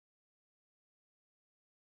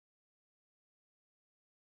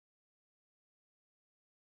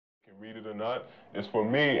read it or not. It's for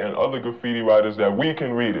me and other graffiti writers that we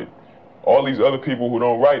can read it. All these other people who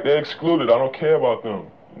don't write, they're excluded. I don't care about them.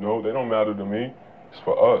 You know, they don't matter to me. It's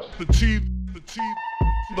for us. The T,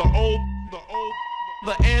 the O,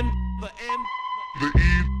 the N, the E.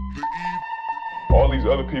 All these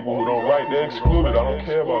other people who don't write, they're excluded. I don't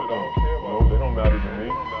care about them. You know, they don't matter to me.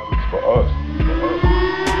 It's for us. It's for us.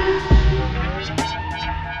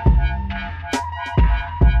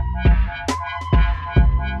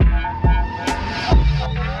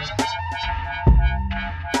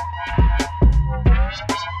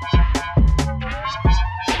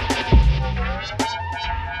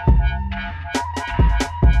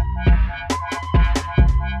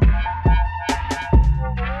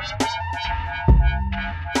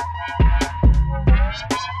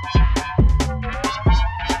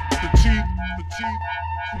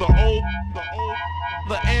 The O,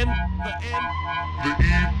 the N, the E.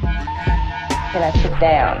 Can I sit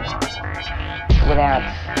down without,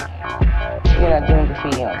 doing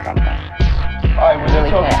graffiti on something? Alright, when you're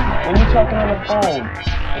talking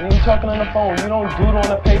on the phone, you don't doodle on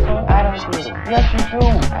the paper? I don't doodle. Yes, you do.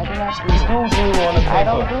 I do not doodle. You do doodle on the paper. I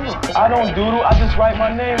don't doodle. I don't doodle. I just write my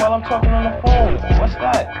name while I'm talking on the phone. What's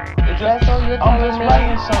that? That's all you're I'm telling just me.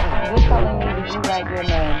 writing something. You're telling me that you write your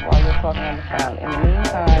name while you're talking on the phone. In the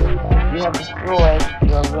meantime, you have destroyed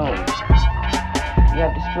your room. You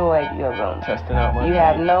have destroyed your room. Testing out my You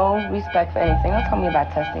have no respect for anything. Don't tell me about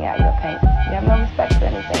testing out your paint. You have no respect for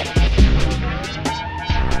anything.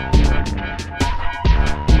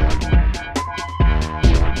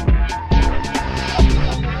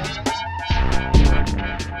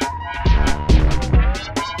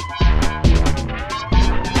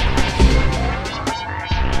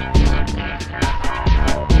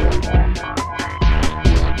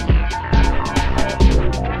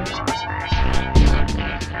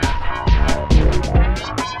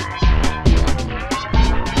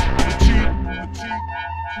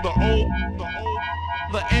 The O,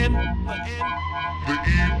 the N, the E.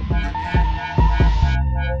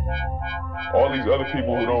 All these other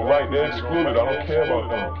people who don't write, they're excluded. I don't care about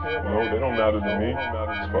them. You know, they don't matter to me.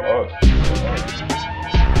 It's for us.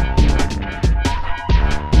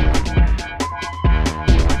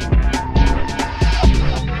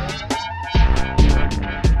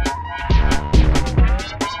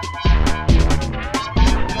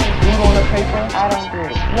 I don't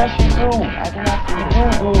doodle. Yes, you do. I do not doodle. You do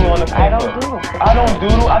doodle on the paper. I don't doodle. I don't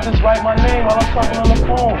doodle. I just write my name while I'm talking on the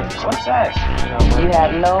phone. What's that? You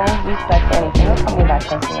have no respect for anything. Don't tell me about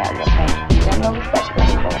testing out your paint. You have no respect for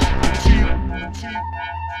anything.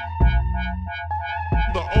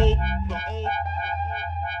 The O,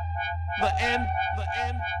 the N, the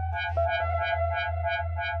E.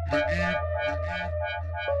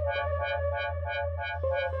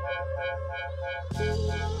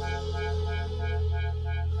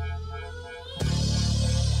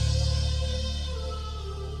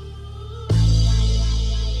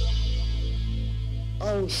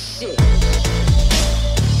 Oh shit.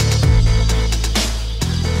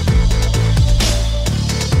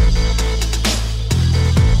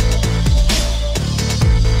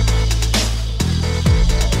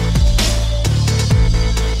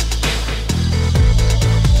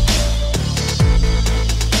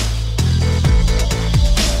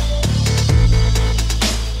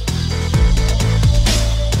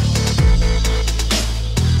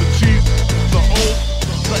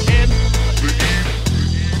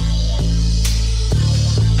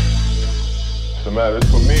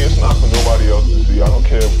 It's for me, it's not for nobody else to see. I don't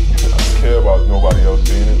care about nobody else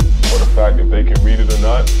seeing it, or the fact if they can read it or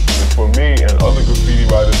not. It's for me and other graffiti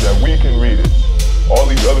writers that we can read it. All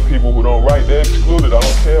these other people who don't write, they're excluded. I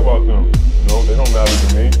don't care about them. You know, they don't matter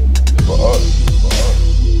to me. It's for us. It's for us.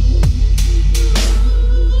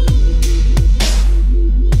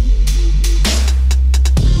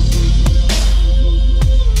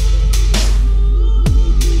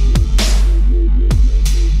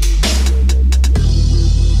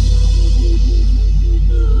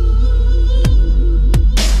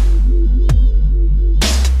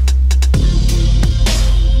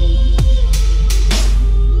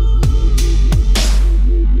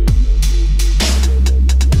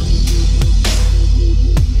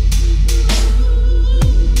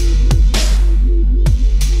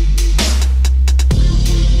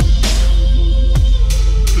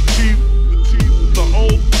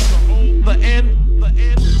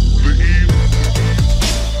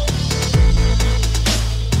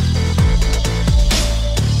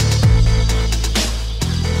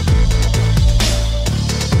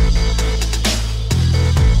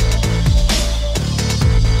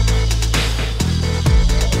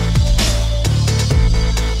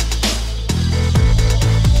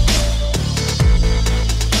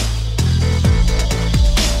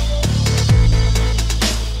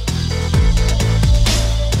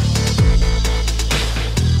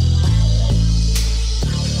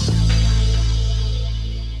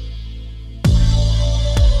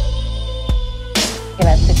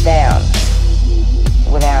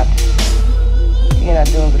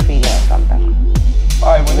 doing graffiti or something. All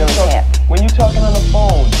right, when You really can't. when you're talking on the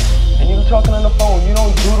phone, and you're talking on the phone, you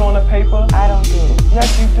don't doodle on the paper? I don't doodle. Yes,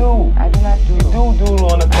 you do. I do not You doodle. do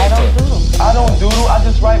doodle on the paper. I don't doodle. I don't doodle. I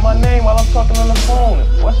just write my name while I'm talking on the phone.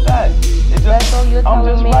 What's that? It's just, So you're I'm telling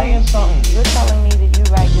just me, writing something. You're telling me that you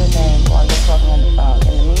write your name while you're talking on the phone.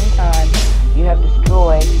 In the meantime, you have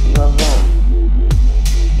destroyed your room.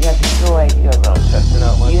 You have destroyed your room. I'm testing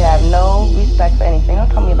out my You have no respect for anything. Don't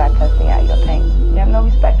tell me about testing out your paint. You have no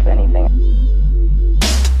respect for anything.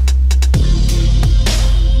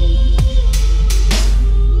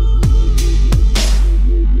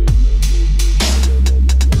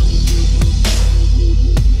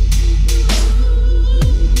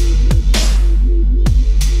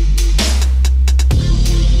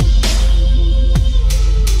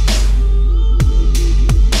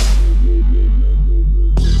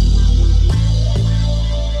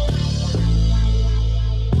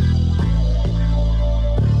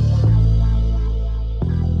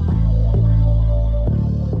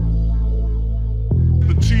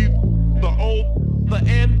 The T, the O, the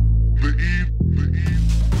N, the E, the E.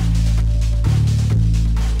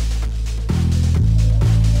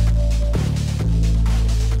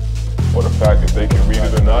 Or the fact if they can read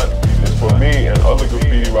it or not, is for me and other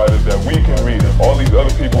graffiti writers that we can read it. All these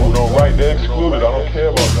other people who don't write, they're excluded. I don't care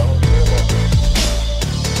about that.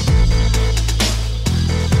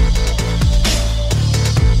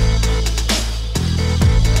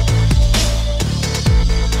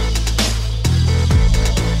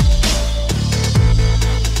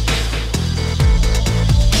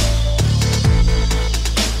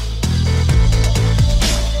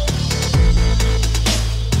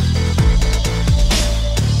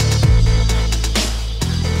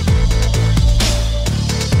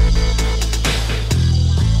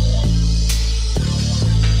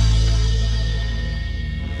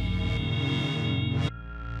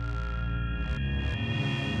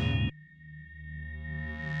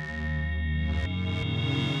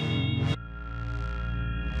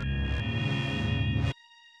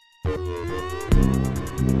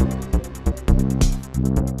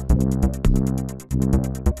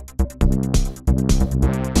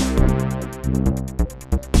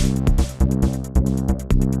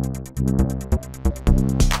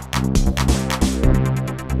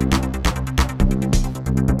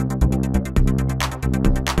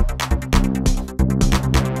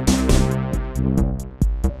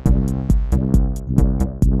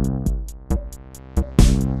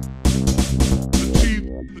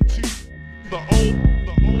 The O,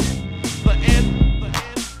 the O, the N,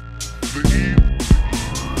 the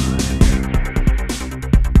E.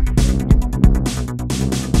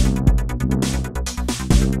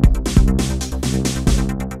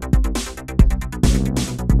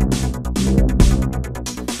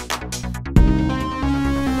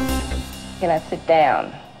 Can I sit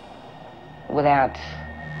down without,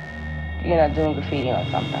 doing graffiti or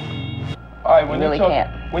something? All right, when You really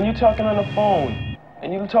can't. When you're talking on the phone,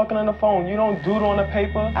 and you're talking on the phone, you don't doodle on the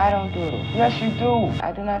paper? I don't doodle. Yes, you do.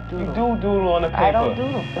 I do not doodle. You do doodle on the paper. I don't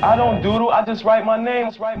doodle. I don't doodle. I just write my name.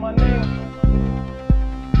 Just write my name.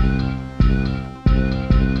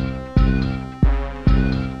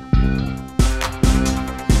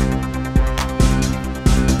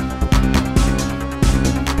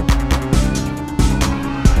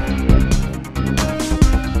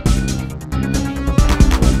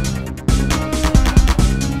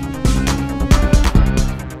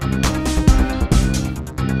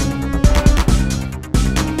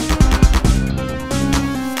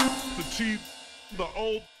 The T, the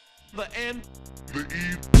O, the N, the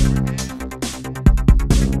E.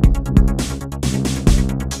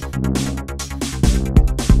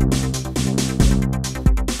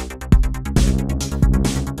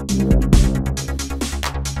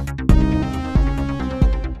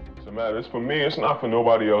 It's a matter. It's for me. It's not for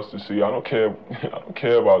nobody else to see. I don't care. I don't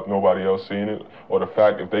care about nobody else seeing it or the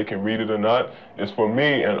fact if they can read it or not. It's for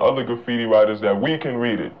me and other graffiti writers that we can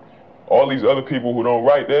read it. All these other people who don't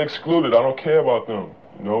write, they're excluded. I don't care about them.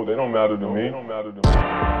 They don't matter to me. They don't matter to me.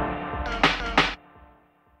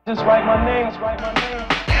 Just write my name. Just write my name.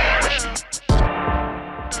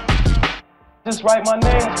 Just write my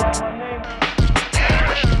name. Just write my name.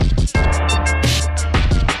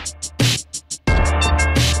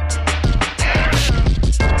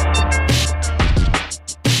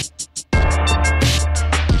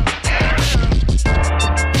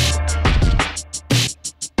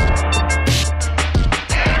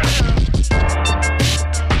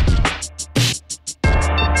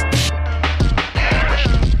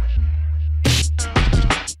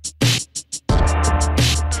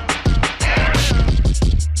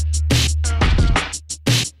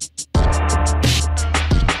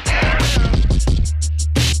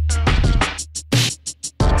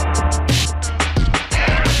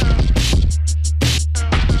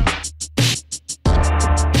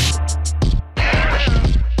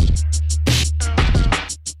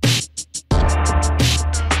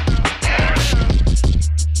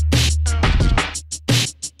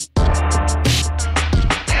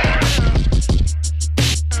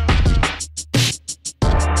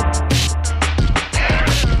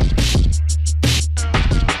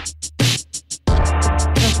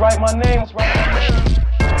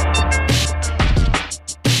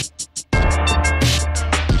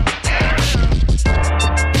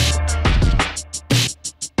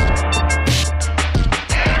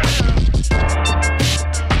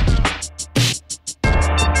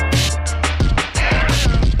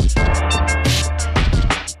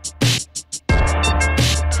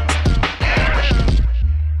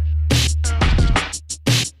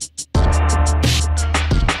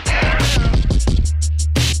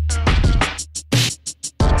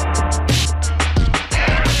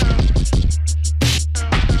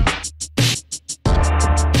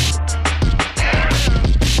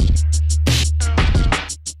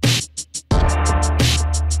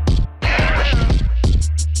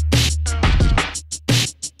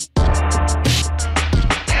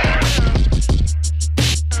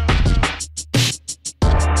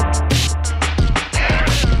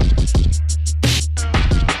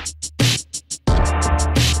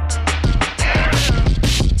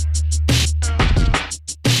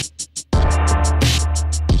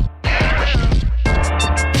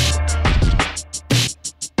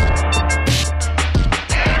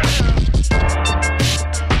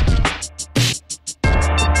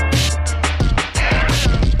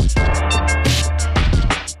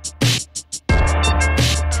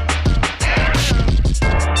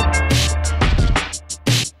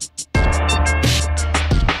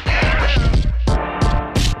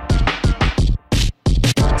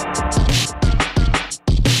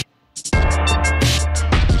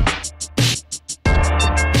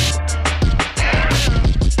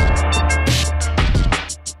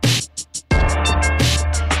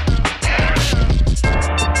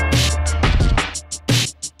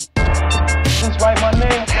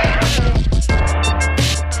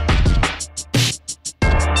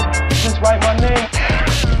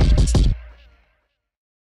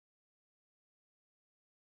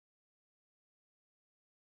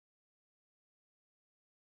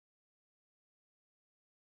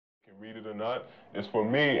 read it or not. It's for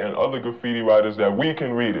me and other graffiti writers that we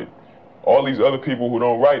can read it. All these other people who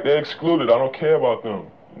don't write, they're excluded. I don't care about them.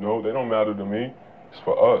 You know, they don't matter to me. It's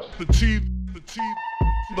for us. The T,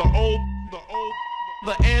 the O,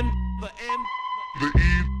 the N, the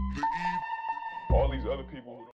E, All these other people who don't